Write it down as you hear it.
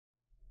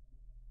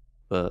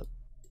but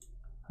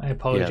I yeah,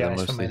 apologize they're for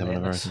mostly my having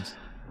lateness. Americans.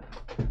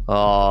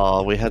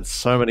 Oh, we had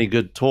so many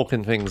good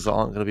talking things that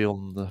aren't going to be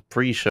on the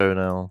pre-show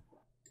now.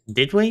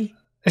 Did we?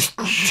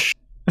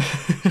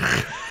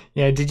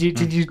 Yeah, did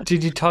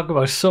you talk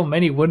about so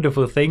many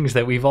wonderful things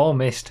that we've all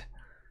missed?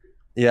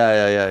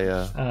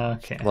 Yeah.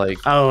 Okay. Like,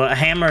 Oh,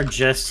 Hammer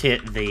just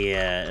hit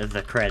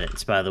the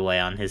credits, by the way,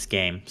 on his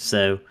game.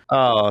 So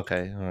oh,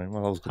 okay, all right.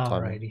 Well, that was good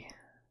timing. Alrighty.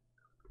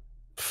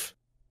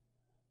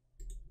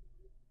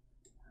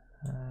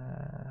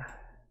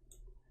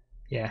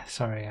 Yeah,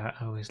 sorry,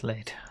 I was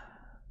late.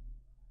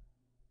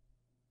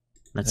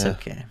 that's Yeah.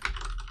 okay.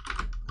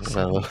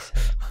 Whatever.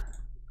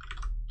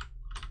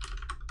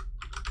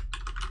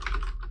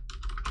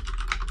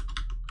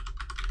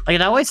 Like,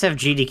 I'd always have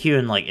GDQ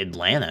in like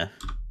Atlanta.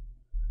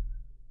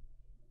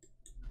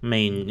 I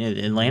mean,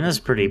 Atlanta's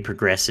a pretty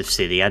progressive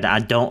city. I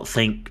don't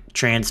think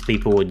trans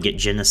people would get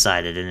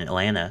genocided in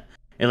Atlanta.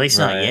 At least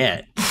not Right.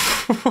 yet.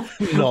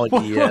 Not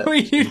What yet. were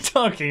you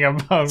talking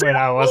about when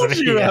I wasn't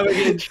You were here? having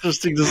an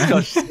interesting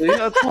discussion. See,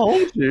 I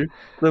told you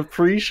the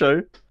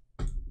pre-show.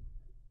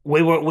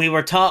 We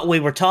were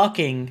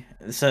talking.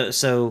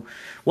 So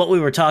what we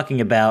were talking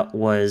about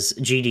was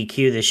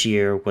GDQ this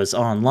year was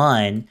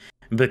online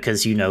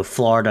because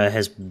Florida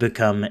has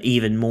become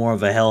even more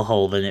of a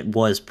hellhole than it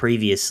was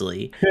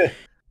previously.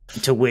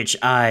 To which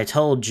I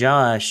told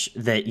Josh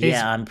that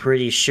I'm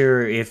pretty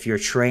sure if you're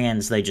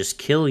trans, they just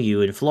kill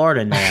you in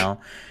Florida now.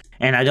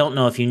 And I don't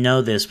know if you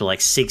know this, but like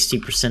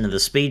 60% of the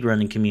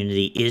speedrunning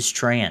community is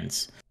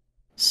trans.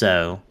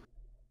 So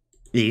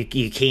you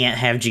can't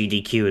have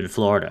GDQ in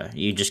Florida.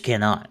 You just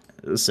cannot.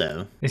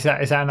 So Is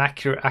that an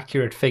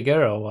accurate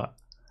figure or what?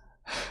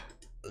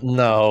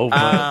 No,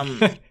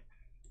 but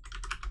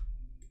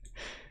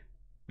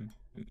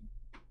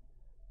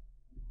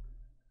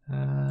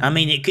I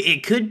mean,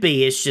 it could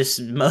be. It's just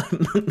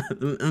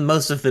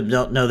most of them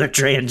don't know they're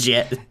trans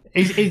yet.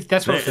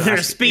 That's what They're a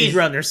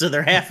speedrunner, so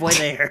they're halfway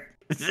there.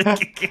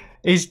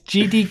 Is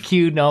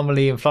GDQ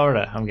normally in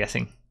Florida? I'm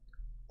guessing.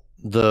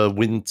 the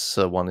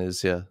winter one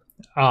is, yeah.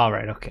 Oh,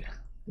 right, okay.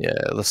 Yeah,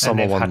 the And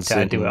summer they've had one's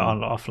to in... do it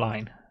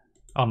offline.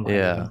 Online.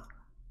 Yeah.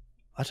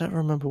 I don't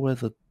remember where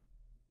the...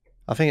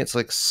 I think it's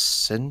like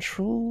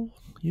central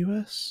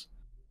US?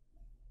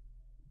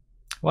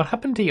 What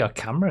happened to your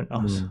camera,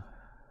 Nos?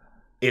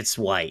 It's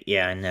white.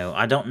 Yeah, I know.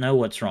 I don't know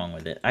what's wrong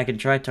with it. I could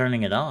try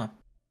turning it off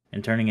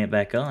and turning it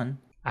back on.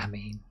 I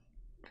mean,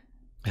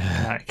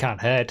 it can't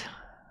hurt.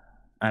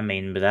 I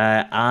mean, but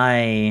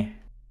I...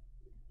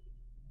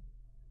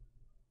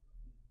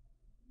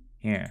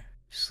 Here,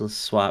 just let's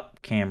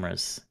swap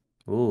cameras.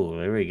 Ooh,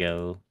 there we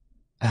go.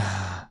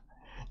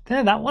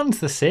 Yeah, that one's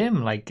the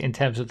same, like in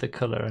terms of the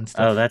color and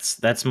stuff. Oh,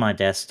 that's my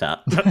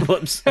desktop.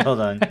 Whoops, hold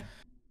on.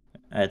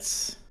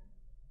 That's...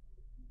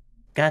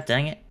 God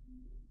dang it.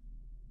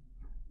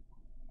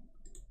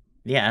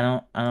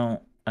 Yeah, I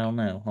don't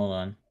know. Hold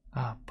on.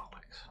 Ah,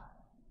 bollocks.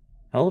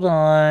 Hold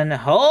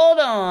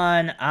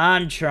on.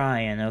 I'm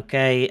trying,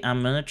 okay?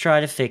 I'm gonna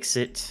try to fix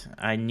it.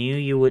 I knew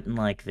you wouldn't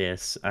like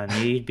this. I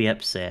knew you'd be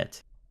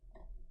upset.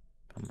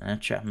 I'm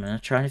gonna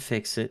try to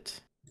fix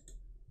it.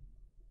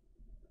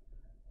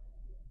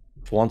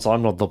 For once,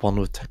 I'm not the one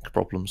with tech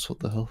problems. What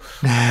the hell?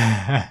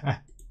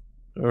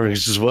 Or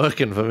it's just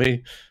working for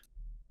me.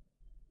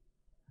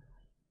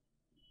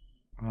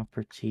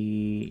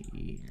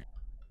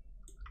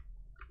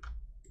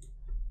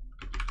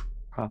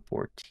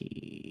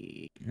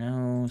 Property.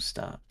 No,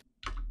 stop.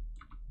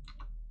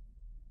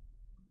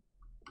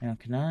 Now,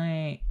 can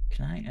I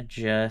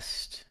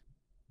adjust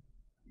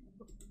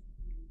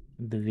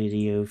the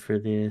video for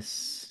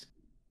this?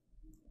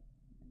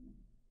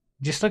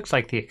 Just looks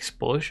like the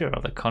exposure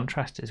or the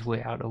contrast is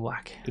way out of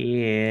whack.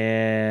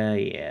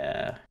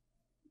 Yeah.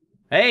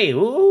 Hey,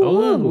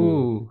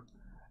 ooh.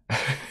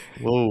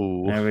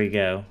 Whoa. There we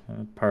go.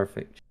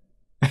 Perfect.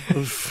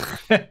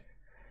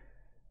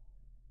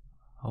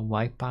 A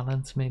white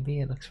balance, maybe?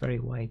 It looks very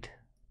white.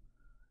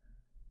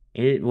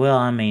 Well,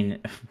 I mean,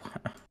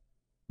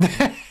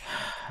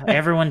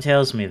 everyone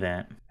tells me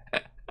that.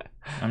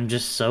 I'm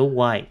just so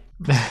white.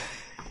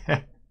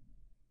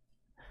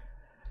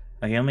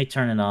 Okay, let me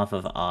turn it off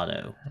of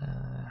auto.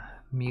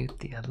 Mute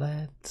the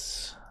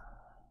alerts.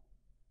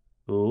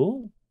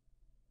 Ooh,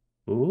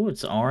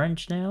 it's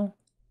orange now.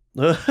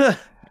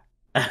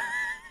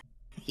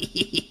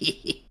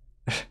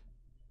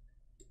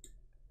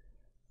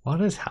 What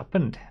has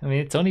happened? I mean,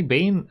 it's only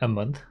been a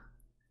month.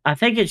 I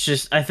think it's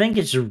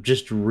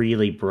just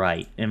really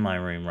bright in my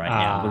room right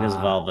now because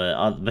of all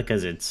the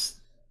because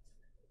it's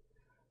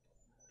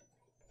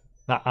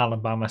that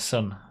Alabama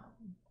sun.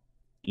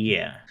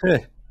 Yeah.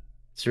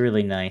 It's a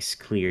really nice,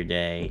 clear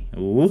day.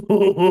 Ooh.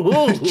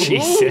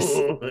 Jesus.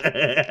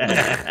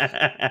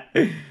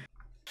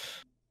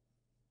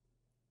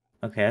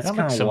 Okay, that's That kind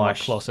looks of somewhat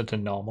washed. closer to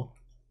normal.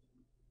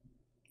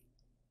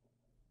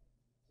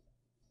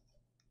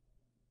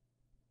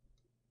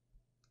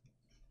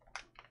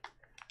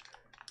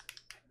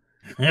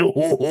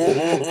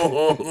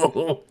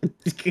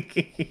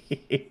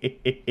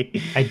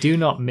 I do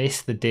not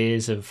miss the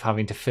days of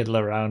having to fiddle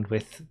around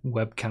with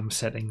webcam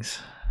settings.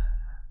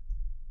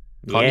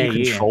 Can't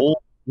you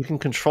control? You can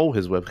control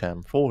his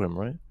webcam for him,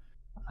 right?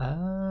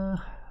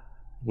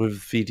 With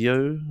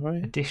video,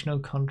 right? Additional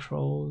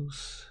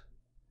controls.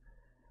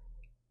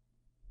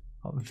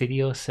 Oh,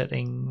 video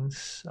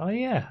settings. Oh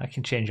yeah, I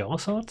can change all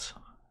sorts.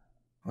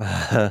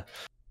 There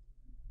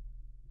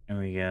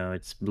we go.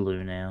 It's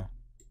blue now.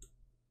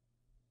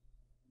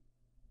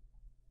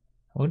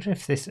 I wonder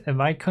if this... Am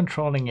I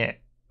controlling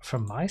it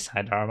from my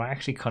side, or am I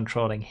actually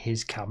controlling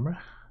his camera?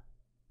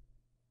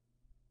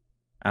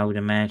 I would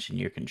imagine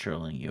you're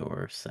controlling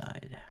your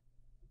side.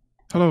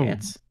 Hello. Okay,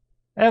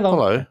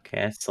 Hello.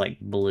 okay, it's like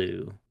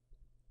blue.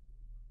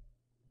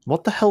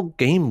 What the hell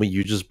game were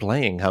you just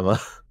playing, Hammer?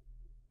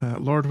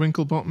 Lord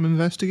Winklebottom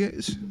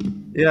Investigates.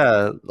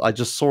 Yeah, I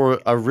just saw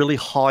a really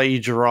high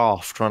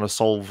giraffe trying to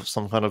solve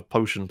some kind of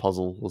potion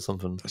puzzle or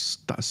something.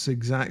 That's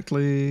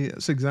exactly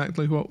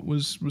what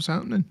was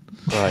happening.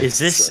 Right. Is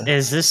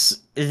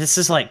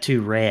this like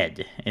too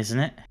red, isn't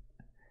it?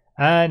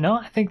 No,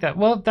 I think that...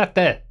 Well,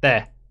 there.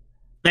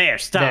 There,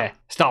 stop. There.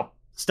 Stop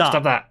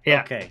that.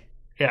 Yeah. Okay.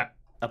 Yeah.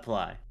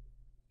 Apply.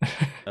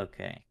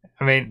 Okay.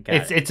 I mean,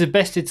 it's the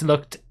best it's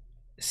looked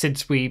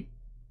since we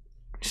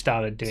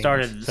started doing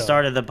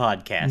started the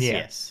podcast. Yeah.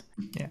 Yes.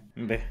 Yeah.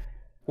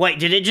 Wait,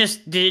 did it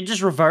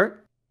just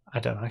revert?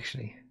 I don't know,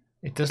 actually.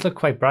 It does look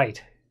quite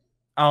bright.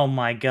 Oh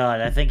my god,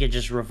 I think it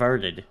just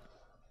reverted.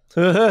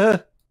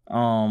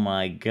 Oh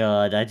my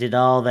god, I did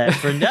all that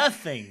for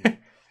nothing.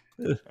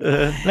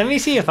 Let me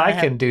see if I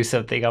can do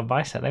something on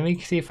my side. Let me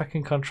see if I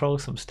can control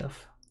some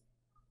stuff.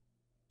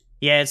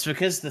 Yeah, it's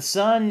because the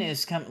sun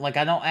is coming. Like,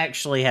 I don't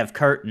actually have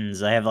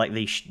curtains. I have like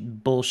these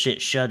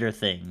bullshit shutter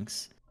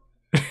things.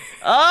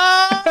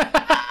 Oh!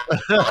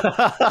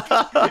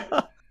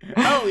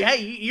 Oh,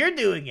 hey, you're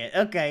doing it.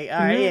 Okay, all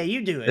right, yeah,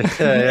 you do it.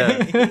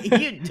 Yeah.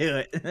 You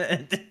do it.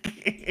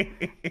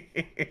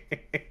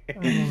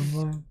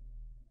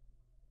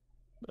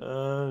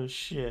 Oh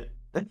shit.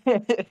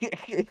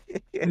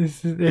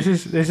 This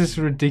is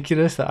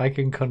ridiculous that I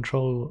can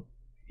control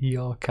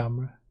your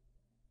camera.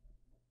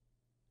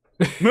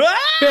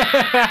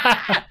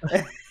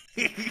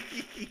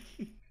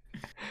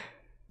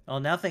 Oh,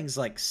 now things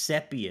like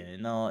sepia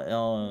and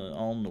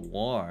all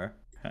noir.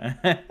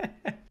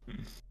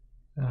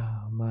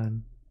 Oh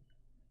man,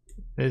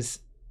 there's.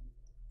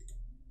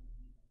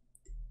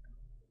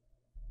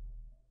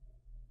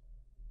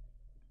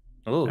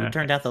 Oh, who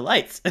turned out the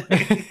lights?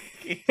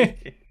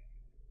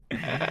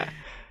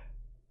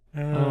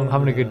 I'm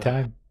having a good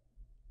time.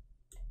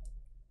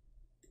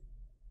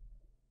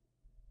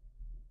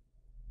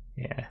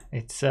 Yeah,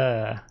 it's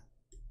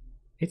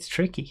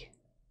tricky.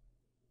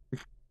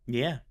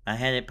 Yeah, I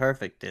had it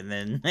perfect, and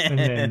then And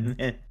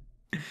and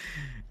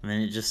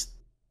then it just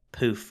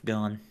poof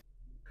gone.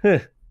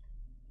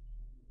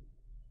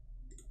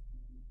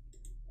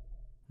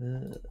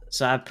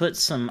 So I put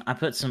some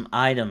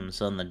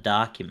items on the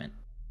document.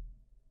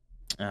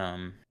 So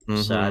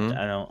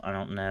I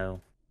don't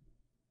know.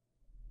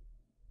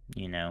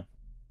 You know.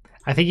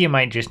 I think you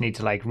might just need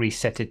to like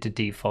reset it to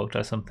default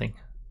or something.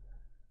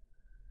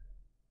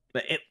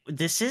 But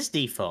this is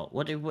default.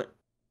 What?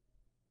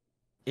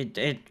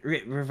 It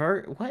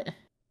revert what?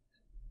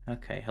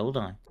 Okay, hold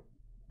on.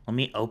 Let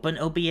me open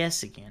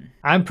OBS again.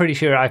 I'm pretty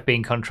sure I've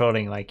been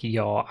controlling like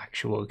your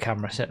actual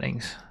camera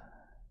settings.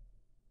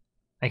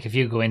 Like if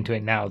you go into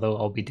it now, they'll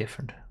all be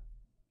different.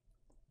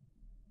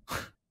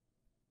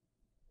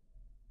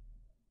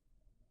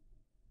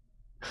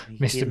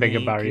 Mr. Bigger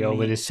Barrio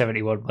with his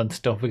 71 months.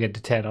 Don't forget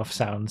to turn off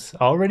sounds.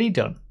 Already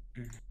done.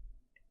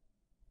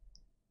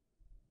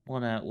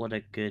 What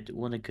a good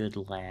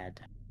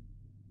lad.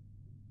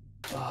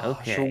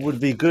 Okay. Sure would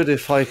be good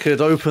if I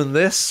could open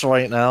this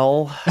right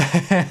now.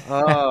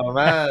 Oh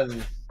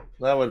man,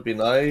 that would be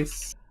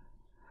nice.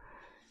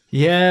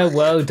 Yeah,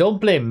 well,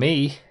 don't blame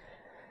me.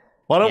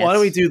 Why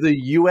don't we do the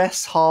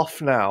US half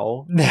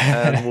now,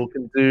 and we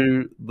can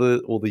do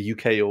the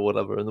UK or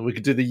whatever, and then we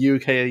could do the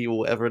UK or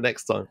whatever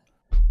next time.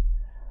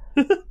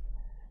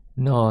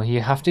 No,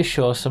 you have to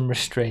show some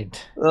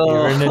restraint.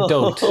 You're an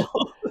adult.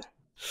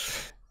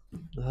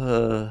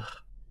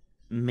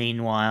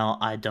 Meanwhile,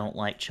 I don't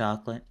like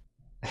chocolate.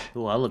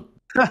 Ooh, I look.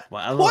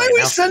 Why are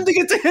we sending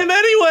it to him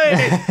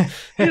anyway?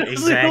 He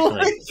doesn't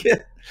like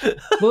it.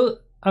 Well,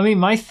 I mean,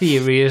 my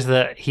theory is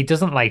that he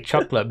doesn't like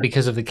chocolate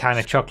because of the kind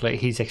of chocolate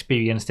he's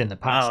experienced in the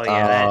past. Oh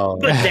yeah,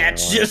 but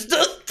that's just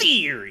a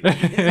theory.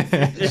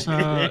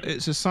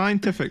 It's a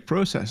scientific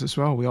process as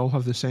well. We all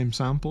have the same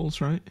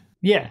samples, right?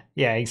 Yeah,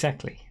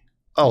 exactly.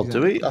 Oh,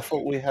 do we? I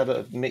thought we had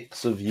a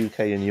mix of UK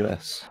and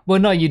US. Well,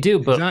 no, you do,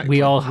 but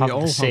we all have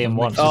the same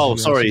one. Oh,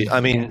 sorry.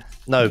 I mean,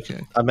 no, Okay.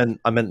 I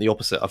meant the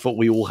opposite. I thought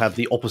we all had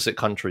the opposite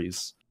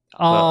countries.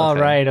 Oh,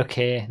 okay. right,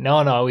 okay.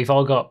 No, we've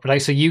all got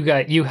like so.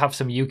 You have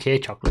some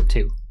UK chocolate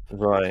too.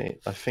 Right.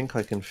 I think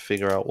I can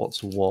figure out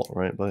what's what.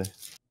 Right, by.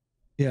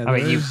 Yeah, I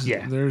mean,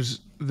 there's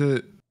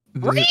the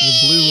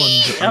blue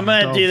ones. I'm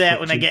gonna do that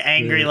when I dog-fooded, get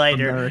angry the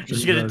later. I'm American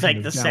just gonna version take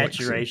of the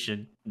Galaxy.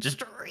 saturation.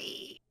 Just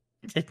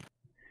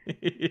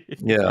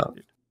Yeah.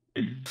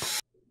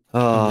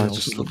 And It we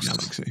just also love looks,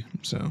 Galaxy.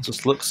 So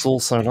just looks all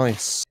so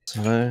nice,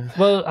 you know.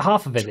 Well,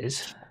 half of it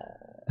is.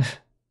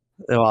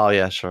 Oh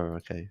yeah, sure,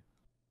 okay.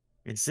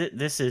 This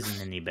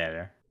isn't any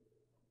better.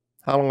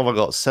 How long have I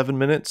got? 7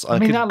 minutes. I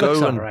mean, that could looks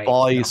go and alright,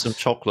 buy yeah. some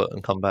chocolate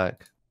and come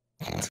back.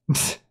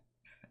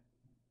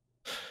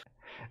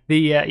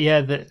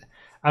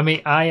 I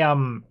mean, I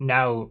am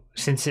now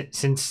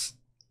since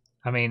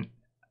I mean,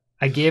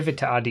 I gave it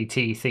to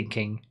RDT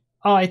thinking,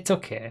 oh, it's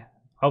okay.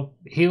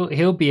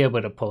 He'll be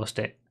able to post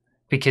it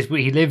because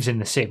he lives in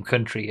the same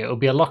country. It'll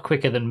be a lot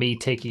quicker than me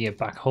taking it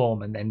back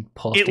home and then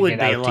posting It would it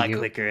be out a to lot you.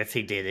 quicker if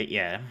he did it.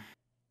 Yeah.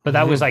 But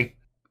that was like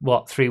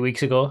what 3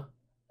 weeks ago,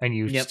 and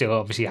you Yep. still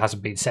obviously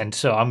hasn't been sent.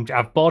 So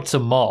I've bought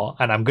some more,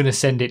 and I'm gonna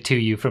send it to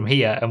you from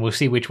here, and we'll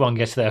see which one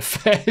gets there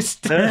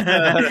first.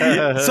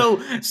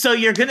 So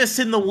you're gonna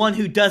send the one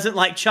who doesn't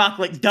like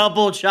chocolate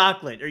double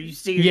chocolate? Are you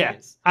serious? Yeah,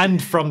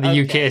 and from the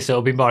Okay. UK, so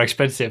it'll be more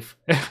expensive.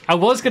 I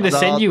was going to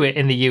send you it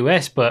in the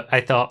US, but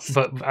I thought,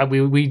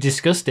 we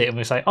discussed it and we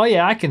was like, oh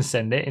yeah, I can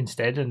send it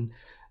instead. And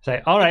it's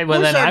like, all right, well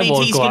Of then course I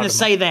won't RDT's go gonna out.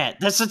 say that.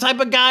 That's the type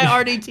of guy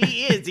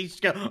RDT is. He's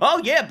just go,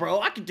 oh yeah,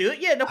 bro, I can do it.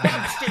 Yeah, no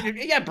problem.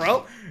 Yeah,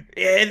 bro.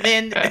 And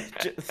then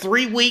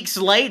 3 weeks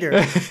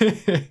later,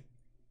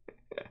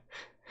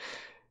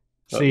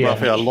 So yeah,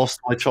 Rafi, I lost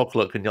my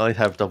chocolate. Can I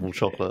have double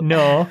chocolate?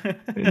 no.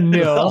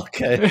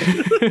 Okay.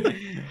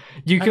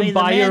 You I can mean, the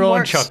buy your man own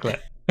works-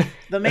 chocolate.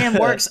 the man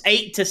works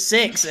 8 to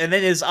 6, and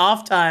then his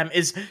off time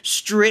is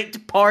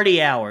strict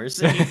party hours.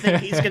 And you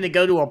think he's gonna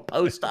go to a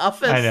post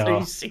office? I Are know,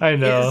 you serious? I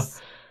know.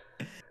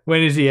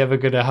 When is he ever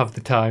going to have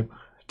the time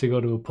to go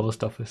to a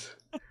post office?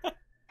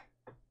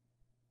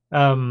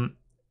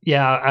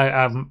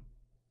 Yeah,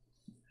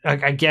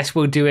 I guess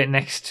we'll do it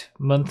next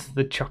month.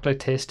 The chocolate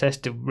taste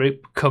test to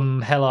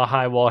come hell or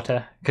high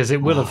water, because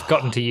it will have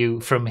gotten to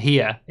you from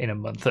here in a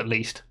month at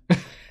least.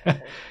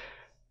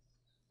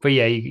 But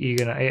yeah, you're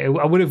gonna.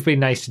 I would have been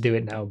nice to do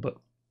it now, but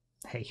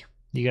hey,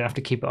 you're gonna have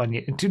to keep it on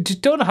your.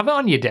 Don't have it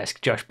on your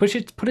desk, Josh. Put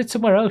it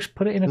somewhere else.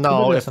 Put it in a No,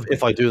 cupboard or if something.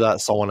 I do that,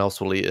 someone else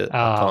will eat it.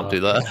 I Oh, can't do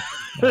that.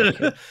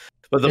 Okay.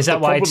 But Is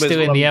that why it's problem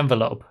still in when the I'm-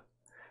 envelope?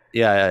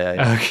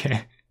 Yeah.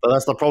 Okay. But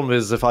that's the problem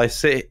is if I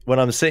when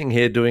I'm sitting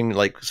here doing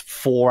like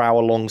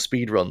 4-hour long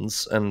speed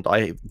runs and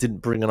I didn't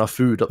bring enough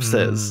food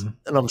upstairs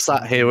and I'm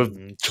sat here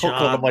with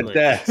chocolate on my Chocolate.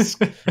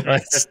 desk and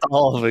I'm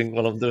starving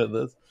when I'm doing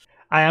this.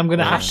 I am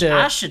gonna have to.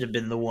 I should have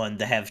been the one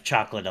to have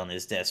chocolate on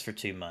his desk for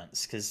 2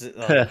 months because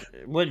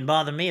it wouldn't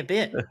bother me a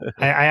bit.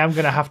 I am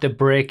going to have to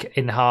break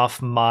in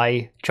half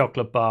my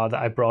chocolate bar that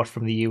I brought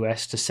from the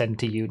US to send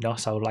to you,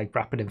 Nos. I'll like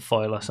wrap it in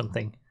foil or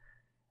something.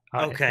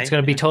 Okay. It's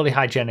going to be totally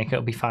hygienic.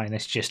 It'll be fine.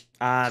 It's just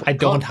I can't-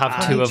 don't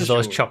have two I'm of just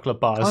those sure. chocolate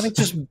Can't bars. he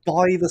just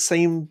buy the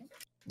same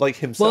like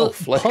Well,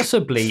 himself? Like,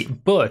 possibly,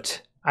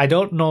 but I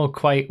don't know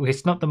quite.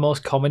 It's not the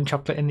most common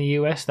chocolate in the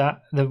US. The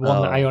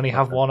one that I only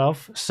have one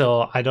of,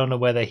 so I don't know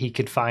whether he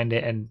could find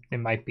it, and it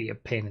might be a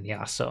pain in the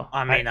ass. So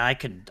I mean, I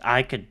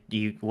could.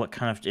 You what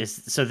kind of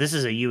is? So this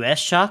is a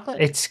U.S. chocolate?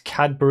 it's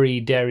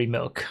Cadbury Dairy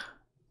Milk,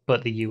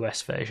 but the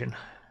US version.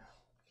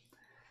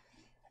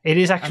 It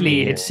is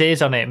actually. It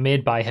says on it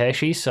made by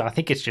Hershey's, so I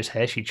think it's just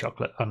Hershey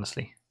chocolate,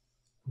 honestly.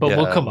 But yeah,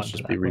 we'll come it'll on to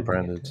just that. be We'll get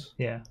rebranded. to it.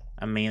 Yeah.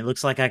 I mean, it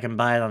looks like I can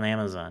buy it on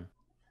Amazon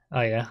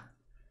Oh yeah.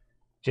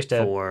 Just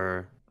a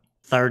for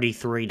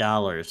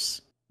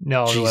 $33.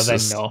 no.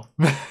 Jesus. Well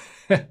then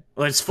no.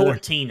 Well, it's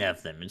 14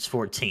 of them. It's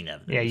 14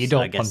 of them. Yeah, you so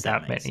I don't guess want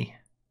that makes- many.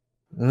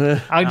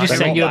 I'll I'll just they're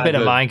send not you a that bit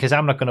of good. mine because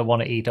I'm not going to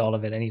want to eat all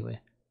of it anyway.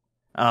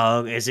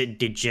 Oh, is it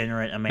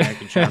degenerate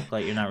American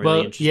chocolate? You're not really Well,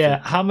 interested.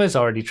 yeah, Hammer's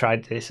already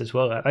tried this as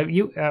well.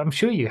 I'm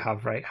sure you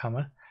have, right,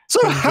 Hammer? So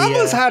From the,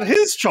 Hammer's had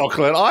his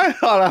chocolate. I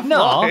can't have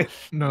No. mine.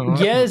 No,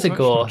 Years I've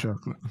ago. not touched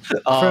my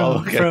chocolate.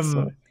 Oh, okay,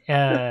 from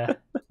sorry.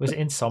 was it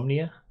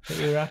Insomnia that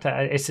we were at?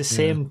 It's the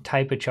same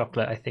type of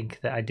chocolate, I think,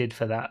 that I did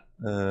for that.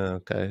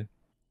 Okay.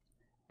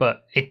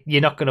 But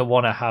you're not going to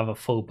want to have a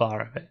full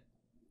bar of it.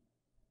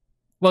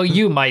 Well,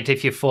 you might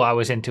if you're 4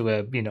 hours into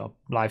a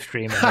live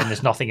stream and then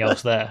there's nothing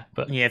else there.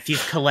 But Yeah, if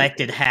you've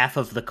collected half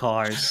of the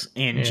cars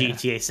in Yeah.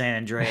 GTA San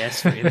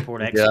Andreas for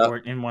import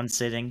export in one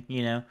sitting,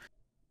 Yeah.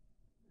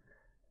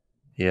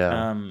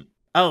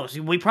 So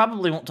we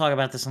probably won't talk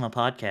about this on the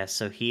podcast.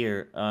 So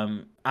here,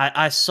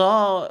 I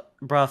saw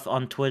Bruff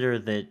on Twitter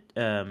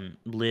that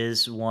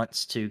Liz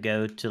wants to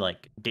go to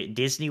like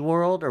Disney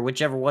World or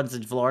whichever one's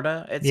in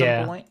Florida at Yeah.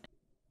 some point.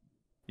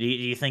 Do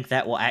you think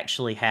that will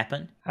actually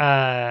happen?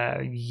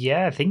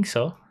 yeah, I think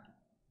so.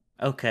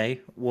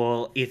 Okay.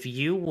 Well, if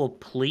you will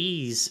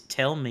please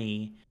tell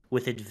me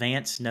with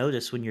advance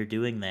notice when you're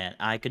doing that,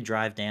 I could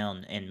drive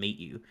down and meet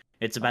you.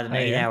 It's about an Oh,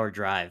 yeah? 8-hour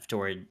drive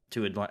to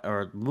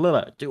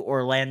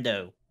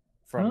Orlando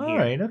from All here.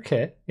 right,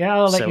 okay. Yeah,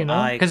 I'll let So you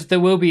know because there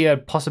will be a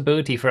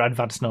possibility for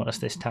advance notice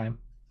this time.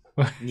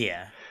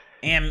 Yeah.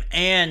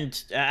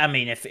 And I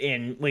mean,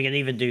 we could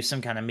even do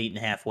some kind of meet and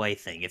halfway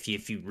thing if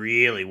you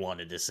really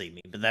wanted to see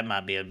me, but that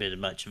might be a bit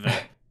much of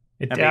a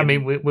I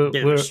mean,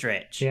 we're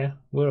stretch. Yeah,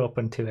 we're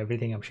open to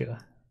everything, I'm sure.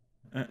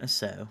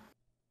 So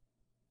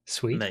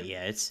sweet. But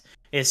yeah,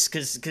 it's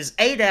because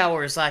 8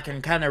 hours I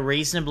can kind of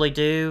reasonably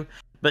do,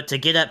 but to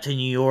get up to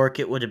New York,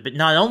 it would have been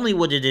not only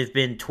would it have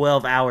been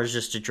 12 hours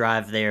just to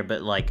drive there,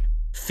 but like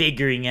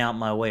figuring out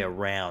my way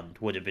around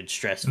would have been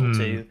stressful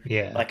too.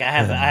 Yeah, like I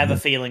have a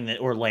feeling that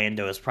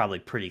Orlando is probably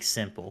pretty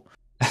simple.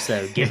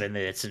 So given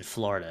that it's in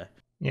Florida,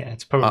 yeah,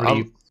 it's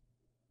probably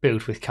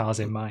built with cars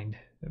in mind.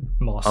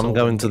 More. I'm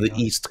going to the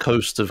east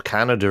coast of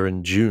Canada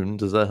in June.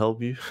 Does that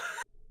help you?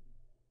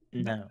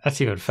 No, that's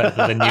even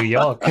further than New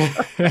York.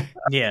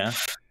 Yeah.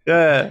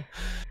 Yeah.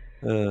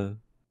 All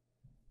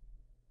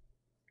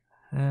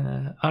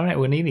right,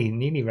 we're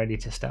nearly ready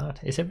to start.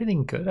 Is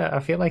everything good? I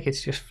feel like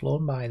it's just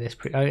flown by this.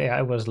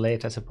 I was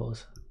late, I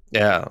suppose.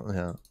 Yeah.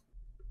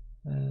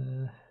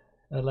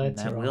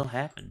 Alerts that will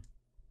happen.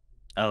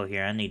 Oh,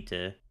 here I need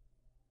to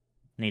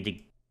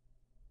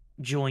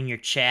join your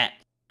chat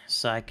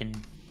so I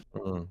can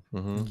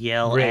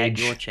yell Rage.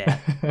 at your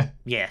chat.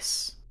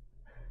 Yes.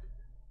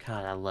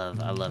 God, I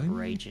love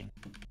raging.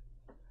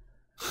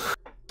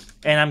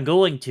 And I'm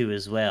going to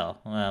as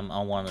well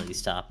on one of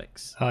these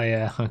topics. Oh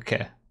yeah,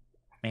 okay.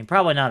 I mean,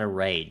 probably not a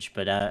rage,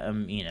 but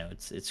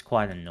it's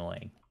quite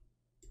annoying.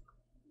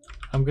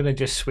 I'm gonna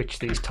just switch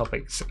these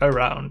topics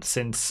around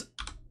since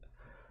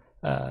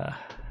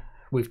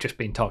we've just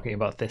been talking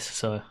about this,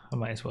 so I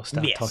might as well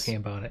start talking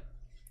about it.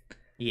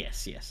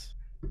 Yes.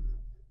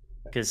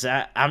 Because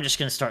I'm just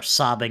gonna start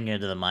sobbing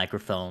into the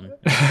microphone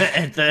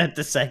at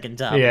the second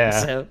topic. Yeah.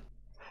 So.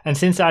 And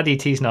since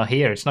RDT's not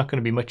here, it's not going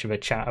to be much of a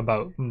chat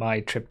about my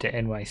trip to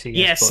NYC.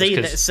 Yeah, so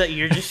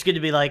you're just going to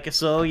be like,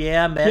 so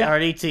yeah, I met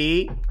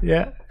RDT.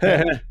 Yeah.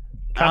 Can't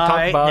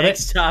talk about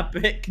next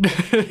topic.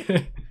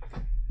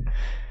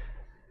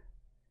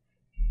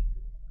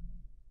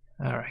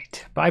 All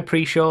right. Bye,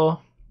 pre-show.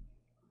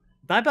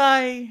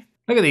 Bye-bye.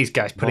 Look at these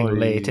guys putting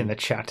late in the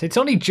chat. It's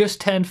only just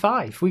turned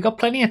 5. We got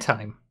plenty of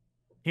time.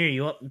 Here,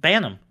 you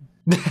ban them.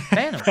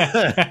 Ban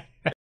them.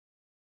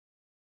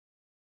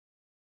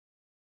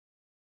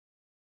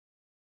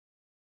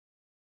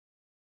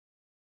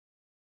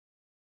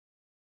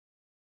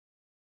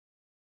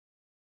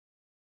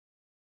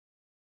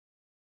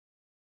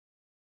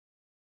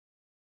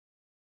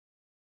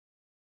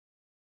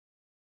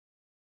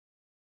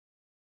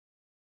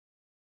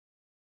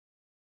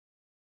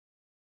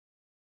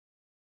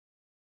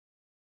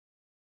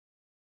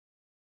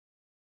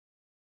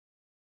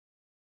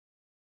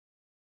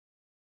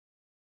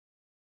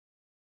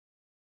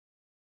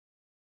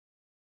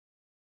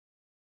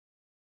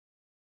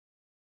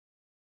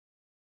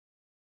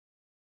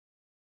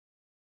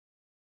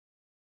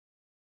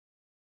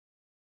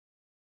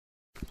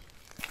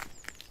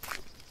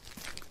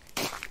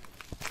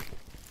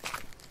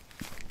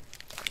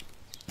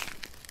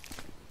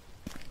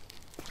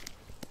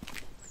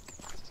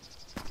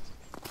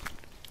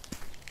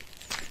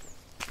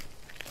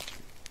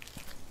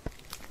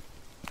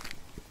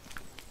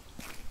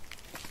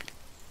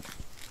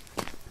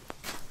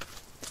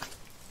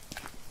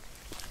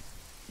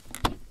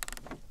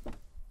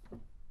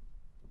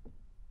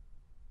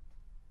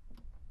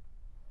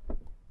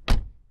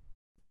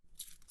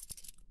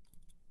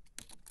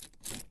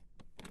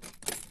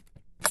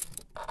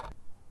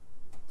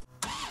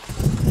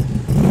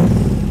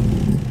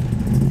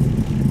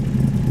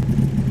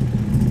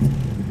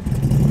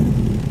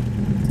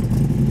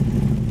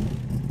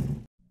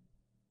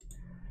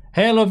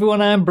 Hello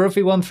everyone, I'm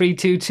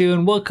Bruffy1322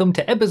 and welcome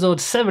to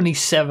episode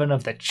 77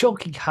 of the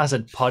Choking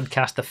Hazard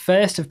podcast, the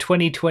first of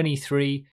 2023.